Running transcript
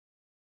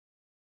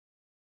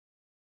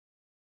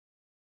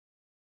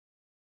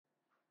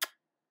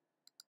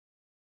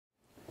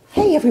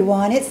Hey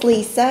everyone, it's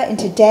Lisa, and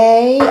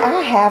today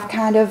I have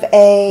kind of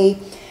a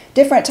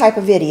different type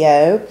of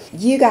video.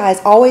 You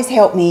guys always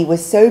help me with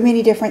so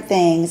many different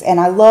things, and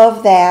I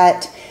love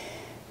that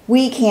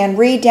we can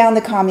read down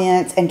the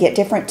comments and get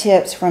different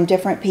tips from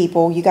different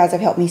people. You guys have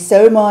helped me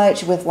so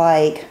much with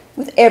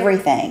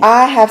everything.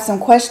 I have some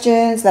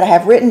questions that I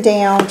have written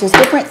down, just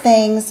different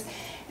things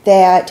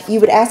that you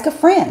would ask a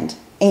friend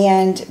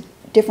and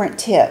different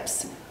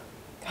tips.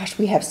 Gosh,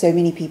 we have so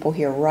many people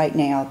here right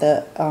now.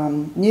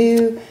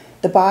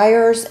 The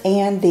buyers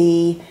and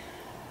the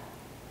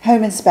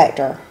home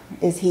inspector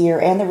is here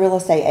and the real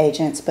estate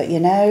agents, but you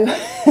know,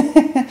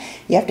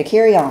 you have to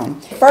carry on.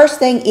 First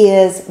thing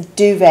is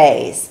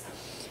duvets.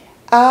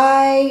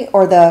 I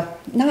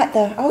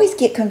always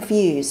get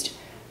confused.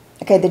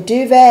 Okay, the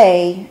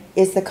duvet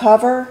is the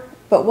cover,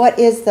 but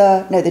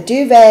the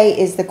duvet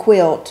is the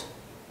quilt.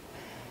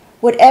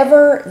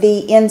 Whatever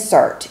the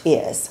insert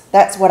is,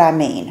 that's what I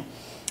mean.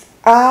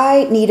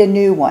 I need a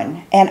new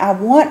one, and I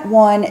want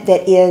one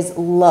that is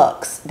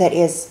luxe, that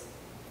is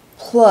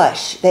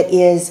plush, that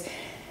is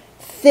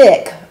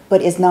thick,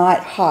 but is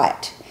not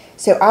hot.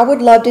 So I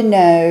would love to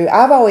know.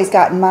 I've always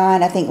gotten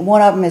mine. I think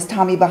one of them is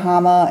Tommy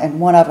Bahama, and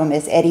one of them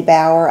is Eddie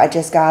Bauer. I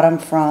just got them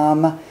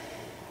from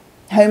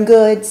Home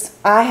Goods.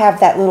 I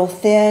have that little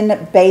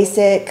thin,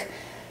 basic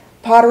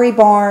Pottery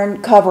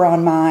Barn cover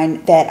on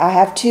mine that I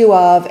have two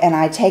of, and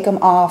I take them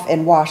off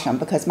and wash them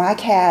because my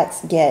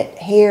cats get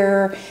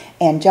hair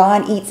and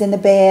John eats in the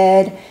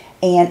bed.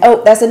 And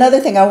oh, that's another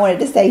thing I wanted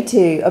to say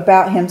too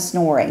about him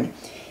snoring.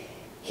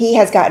 He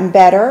has gotten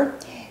better.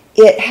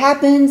 It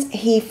happens,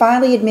 he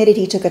finally admitted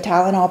he took a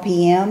Tylenol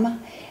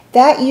PM.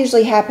 That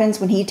usually happens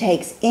when he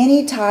takes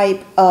any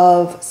type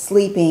of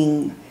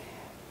sleeping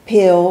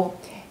pill,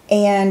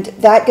 and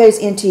that goes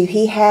into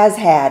he has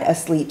had a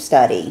sleep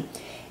study.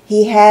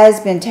 He has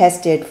been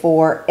tested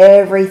for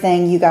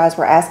everything you guys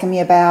were asking me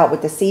about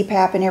with the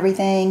CPAP and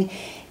everything.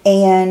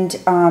 And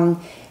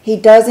he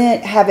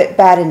doesn't have it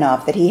bad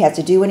enough that he has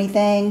to do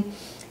anything.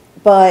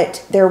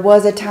 But there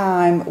was a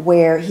time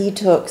where he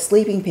took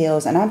sleeping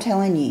pills, and I'm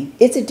telling you,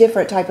 it's a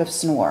different type of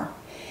snore.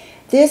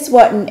 This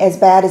wasn't as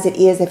bad as it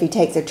is if he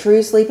takes a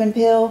true sleeping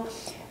pill,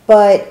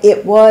 but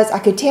it was, I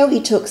could tell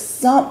he took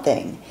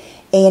something,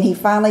 and he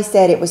finally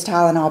said it was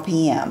Tylenol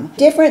PM.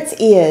 Difference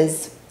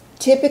is,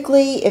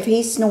 typically, if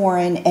he's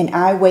snoring and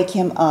I wake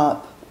him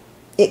up,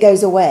 it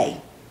goes away.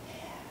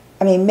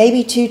 I mean,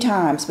 maybe 2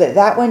 times, but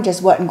that one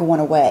just wasn't going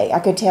away. I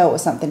could tell it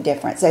was something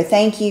different. So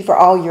thank you for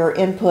all your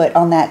input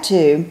on that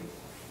too.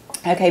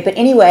 Okay, but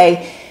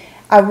anyway,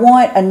 I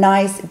want a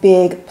nice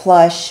big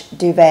plush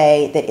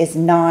duvet that is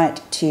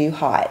not too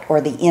hot,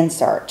 or the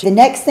insert. The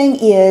next thing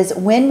is,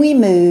 when we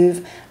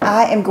move,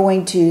 I am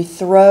going to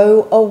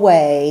throw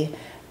away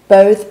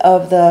both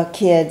of the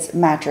kids'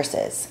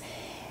 mattresses.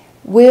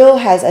 Will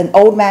has an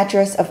old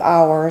mattress of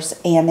ours,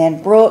 and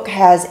then Brooke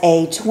has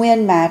a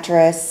twin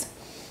mattress.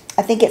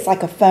 I think it's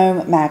like a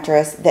foam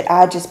mattress that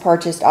I just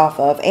purchased off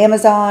of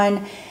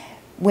Amazon.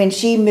 When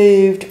she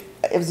moved,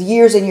 it was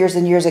years and years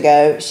and years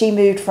ago, she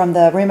moved from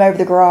the room over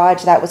the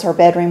garage. That was her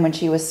bedroom when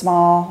she was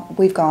small.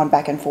 We've gone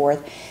back and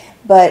forth.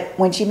 But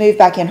when she moved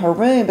back in her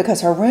room,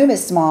 because her room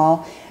is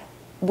small,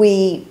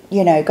 we,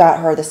 got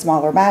her the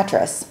smaller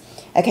mattress.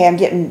 Okay, I'm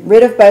getting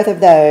rid of both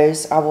of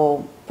those. I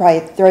will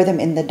probably throw them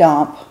in the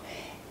dump.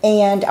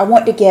 And I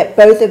want to get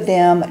both of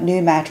them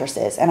new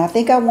mattresses. And I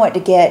think I want to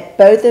get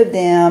both of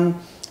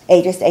them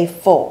just a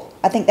full.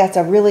 I think that's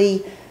a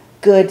really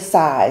good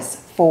size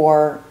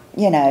for,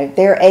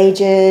 their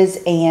ages.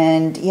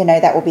 And,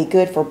 that will be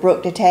good for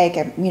Brooke to take,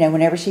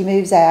 whenever she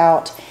moves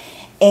out.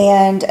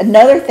 And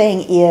another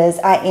thing is,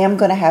 I am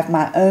going to have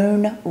my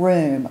own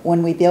room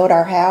when we build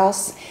our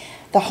house.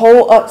 The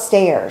whole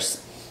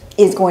upstairs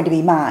is going to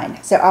be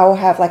mine. So I will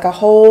have like a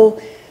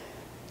whole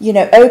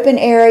open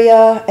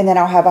area, and then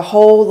I'll have a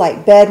whole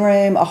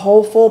bedroom, a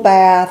whole full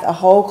bath, a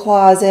whole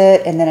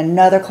closet, and then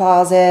another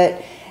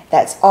closet.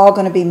 That's all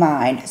going to be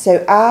mine.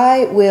 So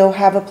I will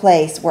have a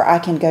place where I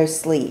can go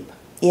sleep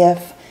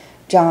if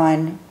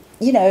John,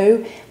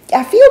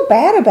 I feel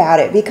bad about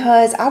it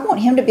because I want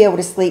him to be able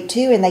to sleep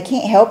too, and they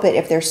can't help it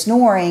if they're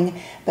snoring.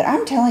 But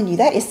I'm telling you,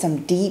 that is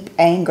some deep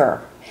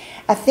anger.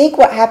 I think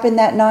what happened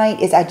that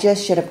night is I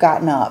just should have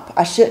gotten up.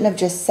 I shouldn't have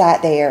just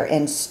sat there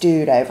and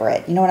stewed over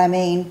it. You know what I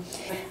mean?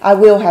 I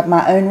will have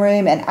my own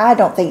room, and I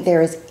don't think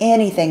there is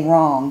anything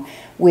wrong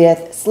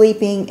with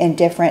sleeping in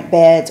different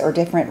beds or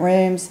different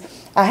rooms.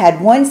 I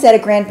had one set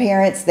of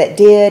grandparents that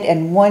did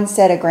and one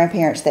set of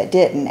grandparents that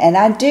didn't. And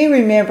I do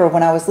remember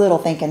when I was little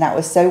thinking that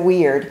was so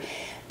weird.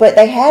 But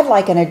they had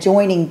like an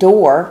adjoining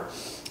door,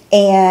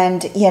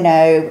 and,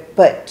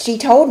 but she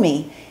told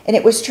me, and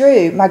it was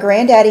true, my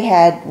granddaddy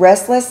had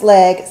restless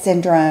leg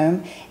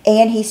syndrome,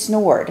 and he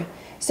snored.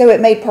 So it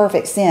made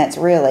perfect sense,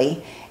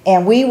 really.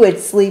 And we would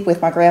sleep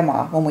with my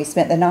grandma when we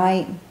spent the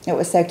night. It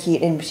was so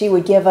cute. And she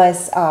would give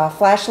us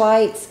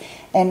flashlights,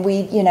 and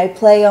we'd,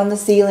 play on the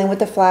ceiling with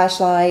the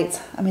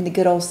flashlights. I mean, the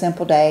good old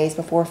simple days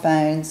before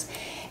phones.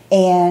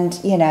 And,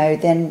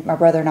 then my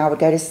brother and I would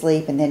go to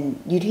sleep, and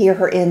then you'd hear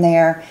her in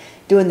there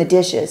doing the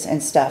dishes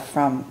and stuff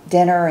from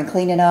dinner and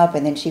cleaning up,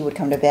 and then she would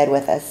come to bed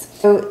with us.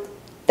 So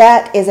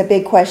that is a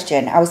big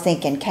question. I was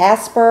thinking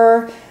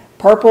Casper,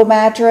 purple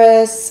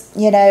mattress,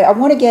 you know, I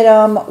want to get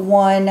them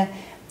one.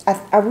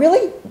 I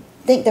really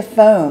think the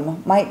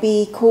foam might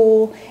be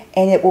cool,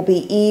 and it will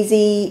be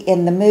easy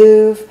in the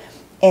move.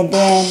 And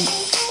then,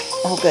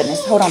 oh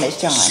goodness, hold on, it's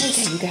John.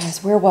 Okay, you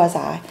guys, where was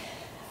I?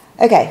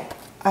 Okay,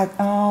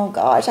 oh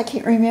gosh, I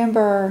can't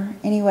remember.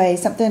 Anyway,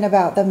 something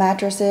about the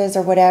mattresses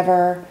or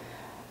whatever.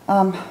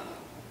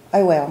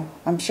 Oh well,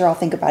 I'm sure I'll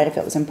think about it if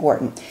it was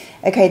important.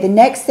 Okay, the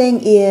next thing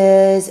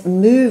is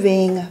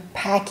moving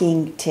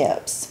packing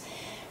tips.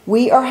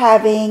 We are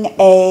having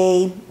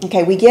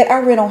we get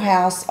our rental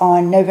house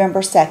on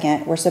November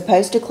 2nd. We're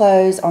supposed to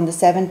close on the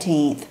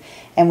 17th,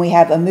 and we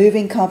have a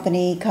moving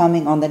company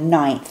coming on the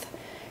 9th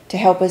to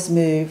help us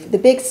move the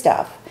big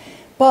stuff.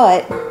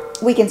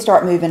 But we can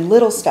start moving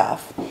little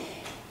stuff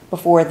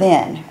before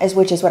then,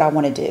 which is what I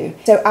want to do.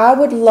 So I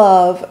would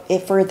love,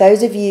 if for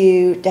those of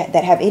you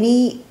that have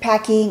any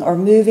packing or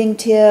moving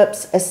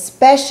tips,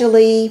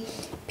 especially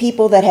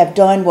people that have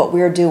done what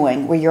we're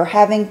doing, where you're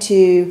having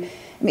to,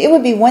 I mean, it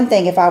would be one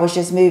thing if I was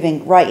just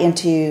moving right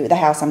into the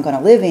house I'm going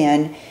to live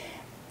in,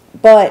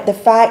 but the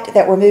fact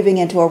that we're moving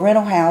into a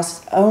rental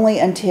house only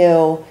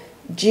until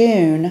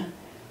June,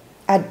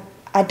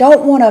 I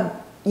don't want to,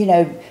 you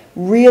know,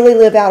 really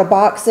live out of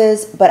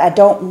boxes, but I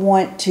don't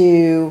want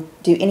to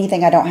do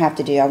anything I don't have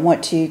to do. I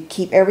want to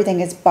keep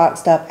everything as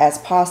boxed up as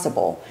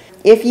possible.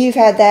 If you've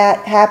had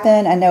that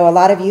happen, I know a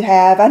lot of you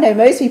have. I know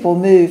most people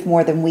move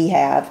more than we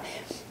have.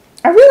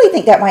 I really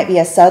think that might be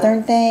a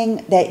Southern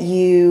thing that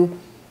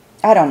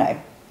I don't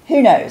know.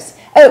 Who knows?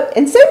 Oh,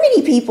 and so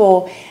many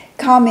people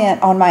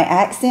comment on my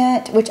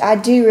accent, which I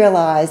do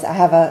realize I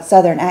have a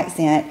Southern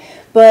accent,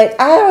 but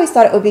I always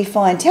thought it would be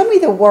fun. Tell me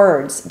the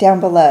words down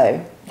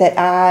below that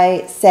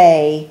I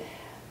say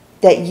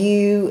that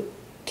you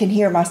can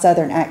hear my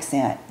Southern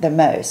accent the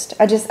most.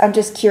 I'm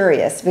just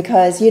curious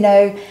because, you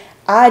know,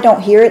 I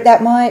don't hear it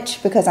that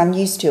much because I'm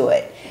used to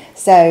it.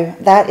 So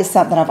that is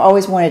something I've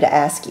always wanted to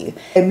ask you.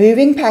 So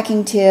moving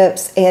packing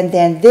tips, and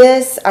then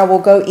this I will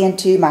go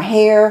into my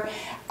hair.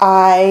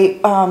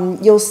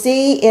 You'll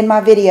see in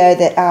my video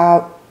that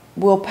I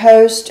will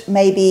post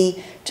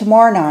maybe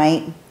tomorrow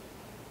night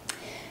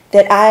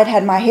that I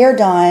had my hair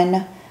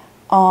done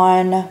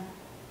on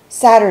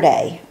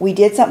Saturday. We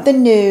did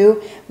something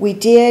new. We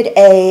did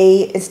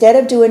instead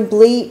of doing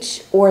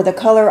bleach or the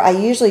color I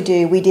usually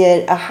do, we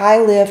did a high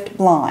lift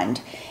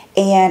blonde.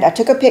 And I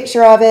took a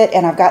picture of it,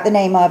 and I've got the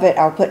name of it.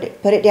 I'll put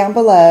it down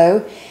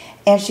below.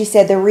 And she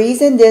said the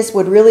reason this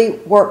would really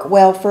work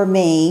well for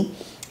me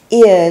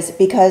is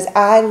because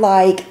I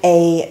like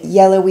a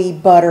yellowy,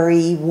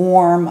 buttery,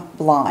 warm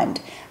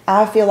blonde.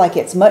 I feel like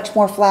it's much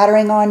more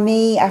flattering on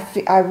me.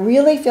 I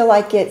really feel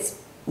like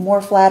it's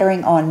more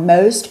flattering on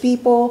most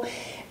people.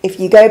 If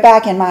you go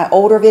back in my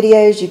older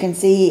videos, you can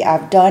see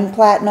I've done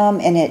platinum,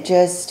 and it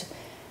just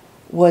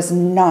was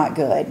not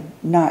good.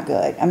 Not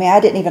good. I mean, I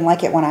didn't even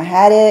like it when I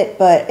had it,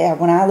 but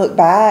when I look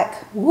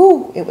back,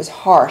 woo, it was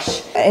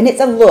harsh. And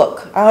it's a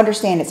look. I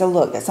understand it's a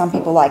look that some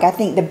people like. I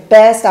think the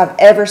best I've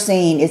ever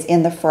seen is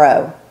in the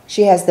fro.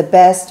 She has the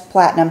best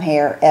platinum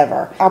hair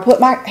ever. I'll put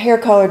my hair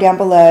color down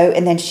below,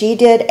 and then she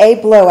did a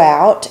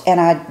blowout, and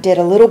I did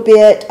a little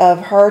bit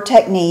of her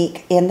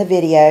technique in the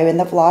video, in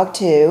the vlog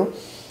too.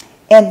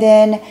 And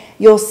then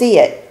you'll see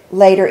it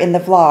later in the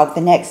vlog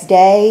the next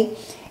day.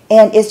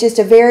 And it's just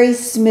a very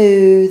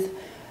smooth,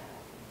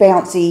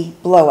 bouncy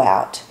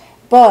blowout.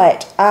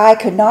 But I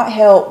could not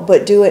help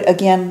but do it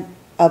again,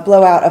 a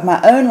blowout of my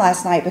own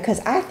last night, because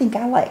I think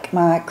I like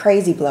my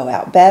crazy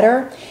blowout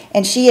better.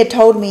 And she had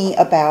told me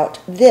about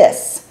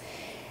this.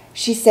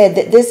 She said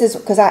that this is,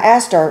 because I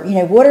asked her, you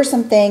know, what are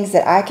some things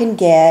that I can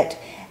get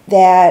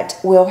that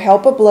will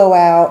help a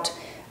blowout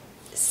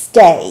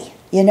stay?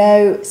 You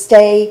know,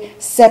 stay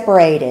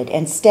separated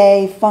and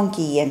stay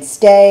funky and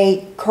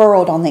stay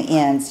curled on the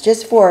ends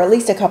just for at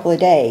least a couple of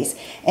days.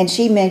 And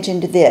she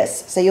mentioned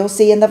this. So you'll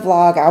see in the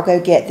vlog, I'll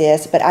go get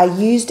this. But I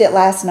used it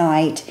last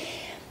night.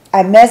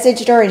 I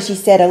messaged her and she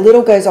said a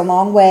little goes a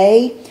long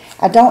way.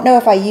 I don't know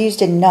if I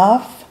used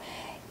enough.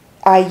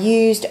 I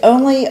used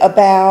only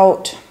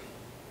about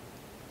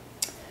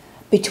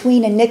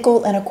between a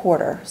nickel and a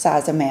quarter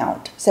size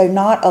amount. So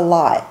not a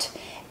lot.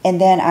 And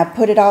then I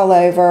put it all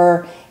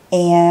over,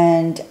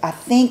 and I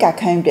think I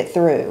combed it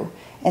through.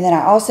 And then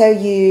I also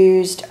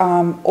used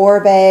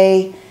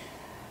Orbe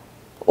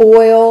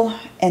oil,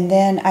 and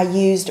then I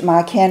used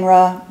my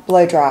Kenra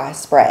blow dry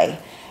spray,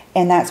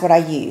 and that's what I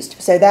used.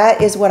 So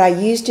that is what I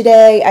used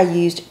today. I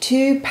used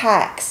 2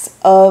 packs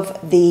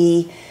of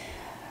the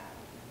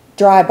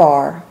dry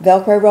bar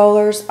Velcro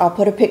rollers. I'll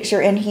put a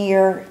picture in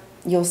here.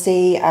 You'll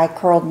see I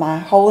curled my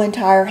whole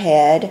entire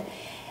head.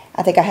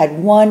 I think I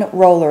had 1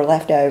 roller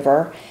left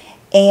over,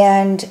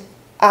 and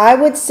I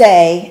would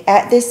say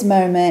at this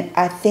moment,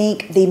 I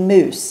think the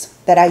mousse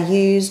that I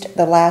used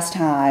the last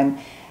time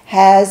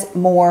has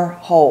more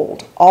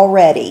hold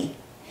already.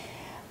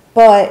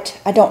 But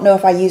I don't know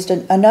if I used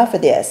enough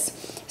of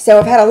this. So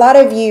I've had a lot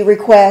of you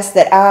request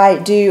that I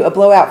do a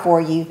blowout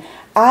for you.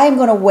 I'm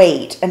going to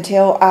wait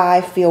until I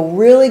feel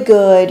really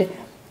good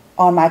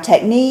on my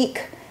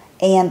technique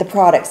and the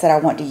products that I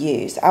want to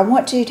use. I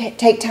want to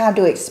take time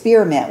to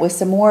experiment with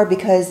some more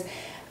because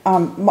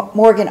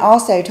Morgan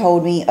also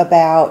told me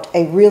about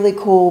a really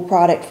cool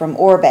product from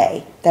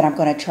Orbe that I'm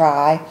going to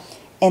try.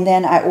 And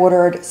then I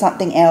ordered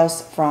something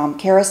else from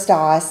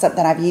Kerastase,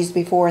 something I've used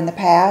before in the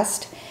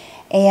past.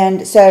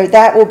 And so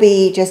that will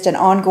be just an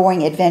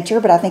ongoing adventure,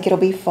 but I think it'll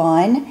be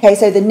fun. Okay,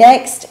 so the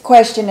next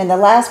question and the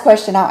last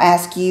question I'll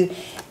ask you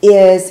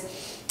is,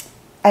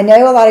 I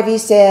know a lot of you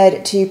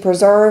said to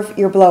preserve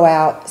your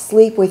blowout,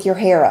 sleep with your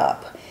hair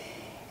up.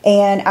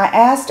 And I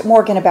asked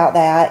Morgan about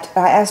that.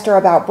 I asked her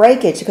about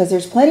breakage because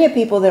there's plenty of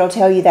people that'll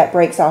tell you that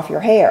breaks off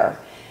your hair.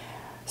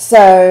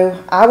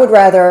 So I would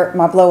rather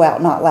my blowout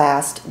not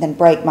last than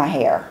break my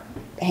hair,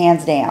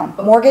 hands down.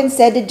 What Morgan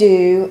said to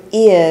do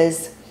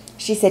is,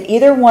 she said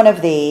either one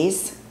of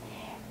these,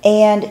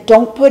 and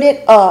don't put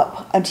it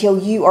up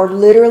until you are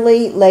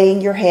literally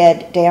laying your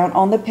head down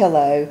on the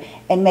pillow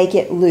and make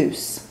it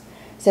loose.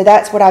 So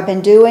that's what I've been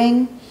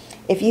doing.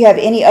 If you have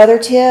any other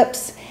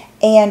tips,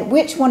 and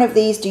which one of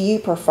these do you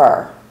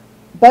prefer?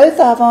 Both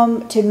of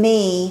them, to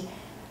me,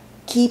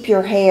 keep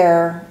your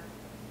hair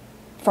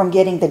from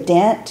getting the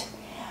dent.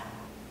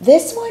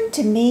 This one,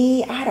 to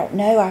me, I don't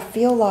know. I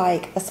feel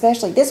like,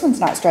 especially, this one's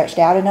not stretched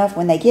out enough.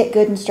 When they get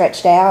good and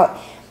stretched out,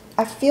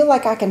 I feel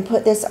like I can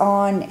put this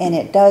on and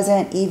it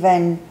doesn't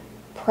even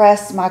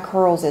press my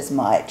curls as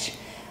much.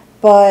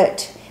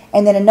 But,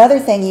 and then another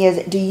thing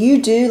is, do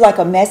you do like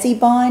a messy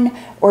bun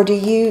or do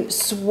you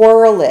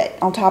swirl it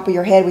on top of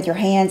your head with your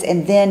hands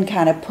and then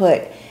kind of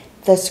put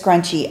the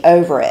scrunchie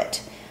over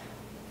it?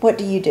 What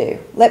do you do?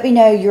 Let me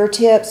know your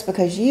tips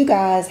because you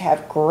guys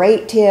have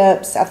great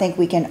tips. I think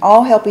we can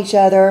all help each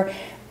other.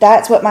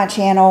 That's what my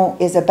channel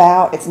is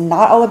about. It's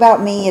not all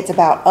about me. It's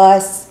about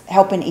us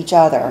helping each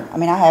other. I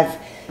mean, I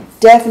have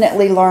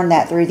definitely learned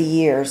that through the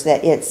years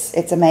that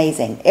it's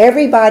amazing.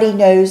 Everybody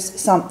knows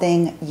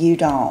something you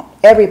don't.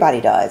 Everybody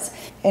does.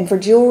 And for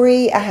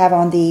jewelry, I have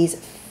on these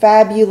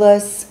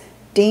fabulous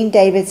Dean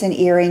Davidson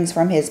earrings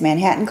from his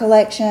Manhattan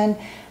collection.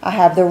 I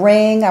have the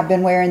ring. I've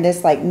been wearing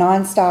this like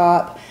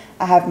nonstop.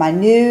 I have my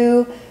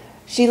new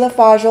Sheila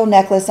Fajl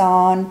necklace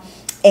on.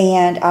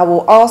 And I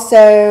will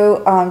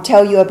also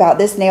tell you about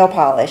this nail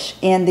polish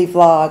in the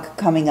vlog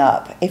coming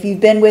up. If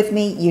you've been with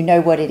me, you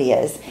know what it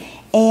is.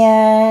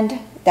 And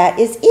that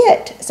is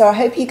it. So I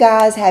hope you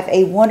guys have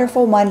a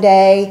wonderful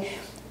Monday.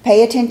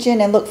 Pay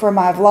attention and look for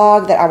my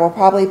vlog that I will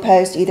probably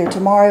post either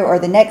tomorrow or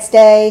the next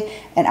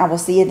day. And I will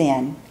see you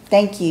then.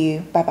 Thank you.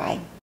 Bye-bye.